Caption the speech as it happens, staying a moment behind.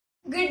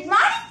Good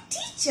morning,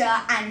 teacher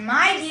and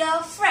my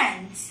dear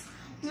friends.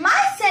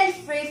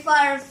 Myself,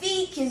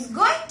 Rafiq, is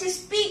going to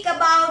speak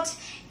about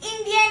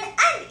Indian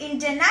and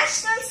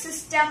International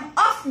System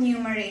of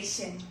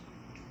Numeration.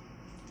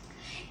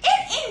 In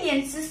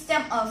Indian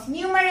system of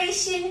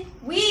numeration,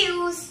 we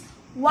use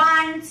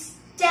ones,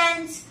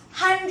 tens,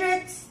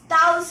 hundreds,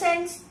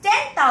 thousands,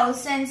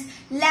 10,000s,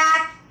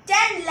 lakh,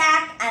 10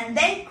 lakh and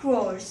then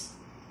crores.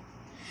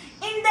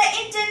 In the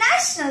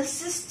international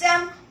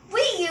system,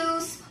 we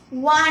use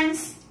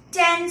ones,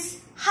 tens,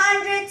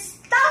 hundreds,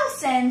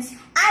 thousands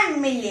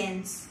and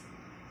millions.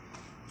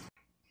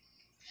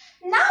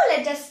 Now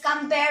let us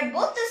compare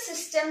both the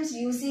systems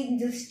using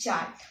this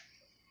chart.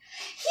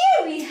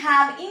 Here we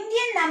have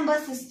Indian number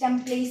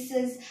system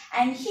places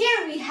and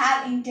here we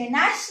have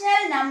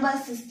international number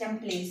system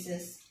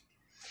places.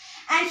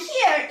 And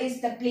here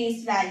is the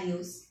place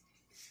values.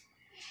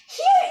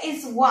 Here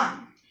is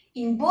 1.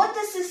 In both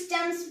the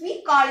systems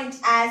we call it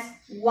as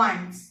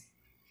ones.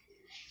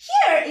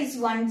 Here is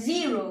 1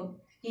 0.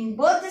 In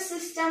both the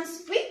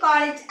systems we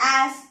call it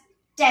as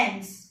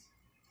tens.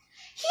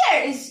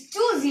 Here is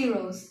 2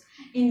 zeros.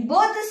 In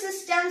both the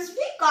systems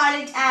we call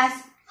it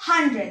as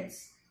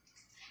hundreds.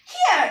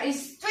 Here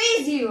is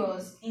 3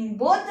 zeros. In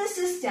both the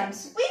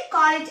systems we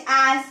call it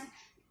as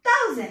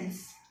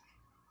thousands.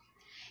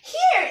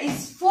 Here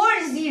is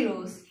 4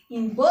 zeros.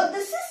 In both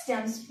the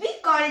systems we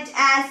call it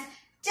as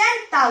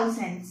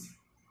 10,000s.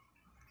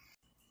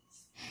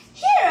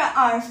 Here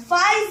are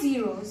 5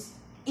 zeros.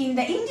 In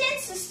the Indian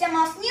system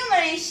of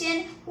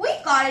numeration, we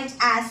call it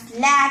as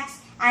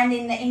lakhs, and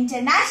in the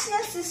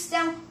international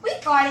system, we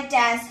call it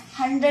as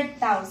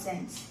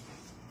 100,000s.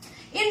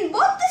 In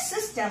both the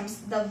systems,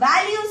 the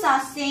values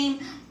are same,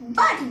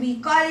 but we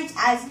call it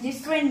as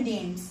different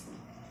names.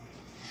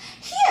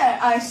 Here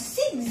are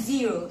 6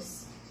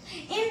 zeros.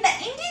 In the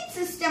Indian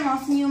system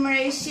of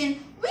numeration,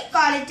 we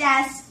call it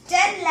as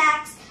 10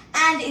 lakhs,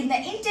 and in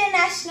the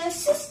international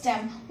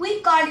system,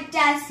 we call it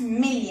as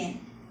million.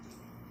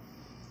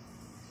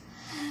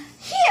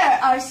 Here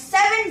are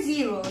 7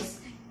 zeros.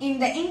 In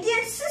the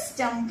Indian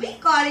system, we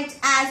call it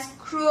as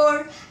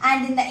crore,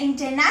 and in the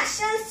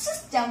international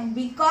system,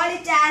 we call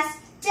it as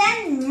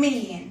 10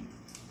 million.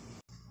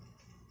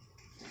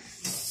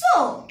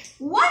 So,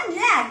 1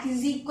 lakh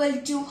is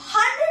equal to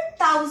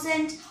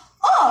 100,000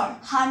 or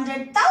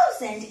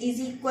 100,000 is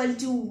equal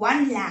to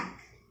 1 lakh.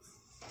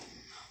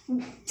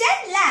 10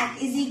 lakh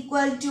is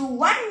equal to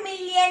 1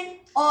 million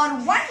or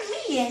 1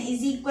 million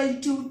is equal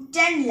to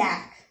 10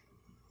 lakh.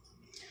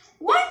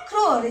 1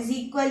 crore is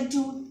equal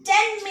to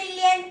 10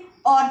 million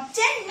or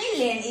 10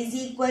 million is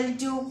equal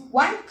to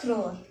 1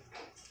 crore.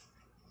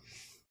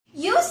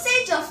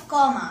 Usage of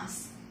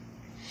commas.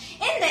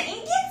 In the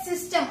Indian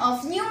system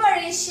of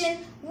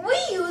numeration, we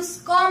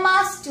use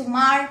commas to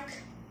mark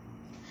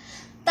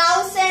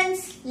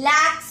thousands,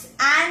 lakhs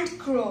and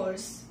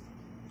crores.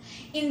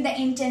 In the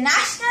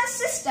international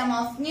system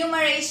of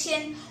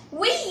numeration,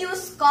 we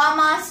use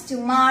commas to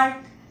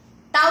mark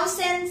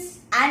thousands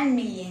and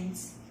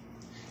millions.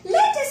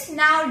 Let us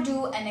now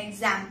do an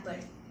example.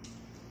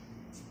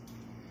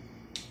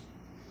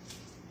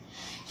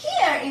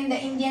 Here in the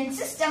Indian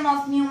system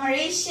of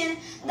numeration,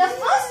 the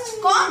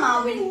first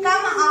comma will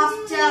come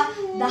after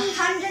the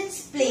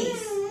hundreds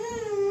place.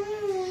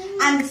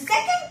 And the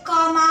second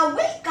comma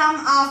will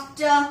come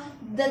after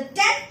the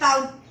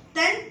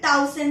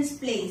 10,000s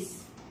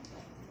place.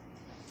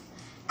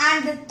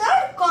 And the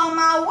third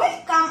comma will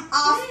come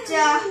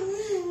after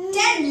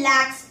 10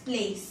 lakhs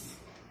place.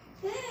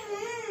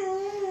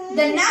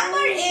 The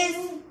number is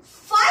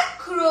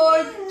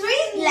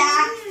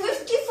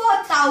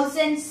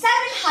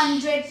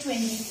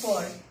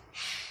 5,3,54,724.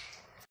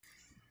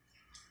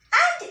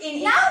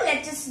 And now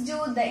let us do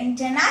the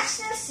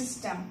international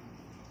system.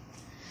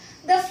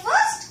 The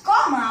first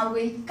comma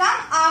will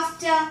come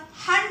after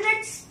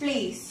hundreds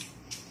place.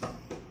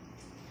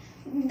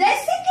 The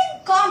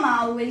second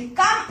comma will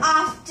come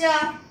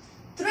after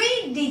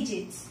 3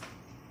 digits.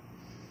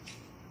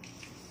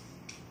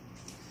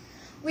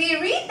 We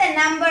read the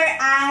number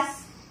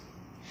as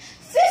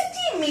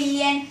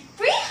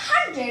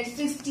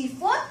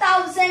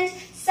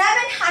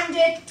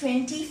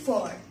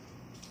 50,354,724.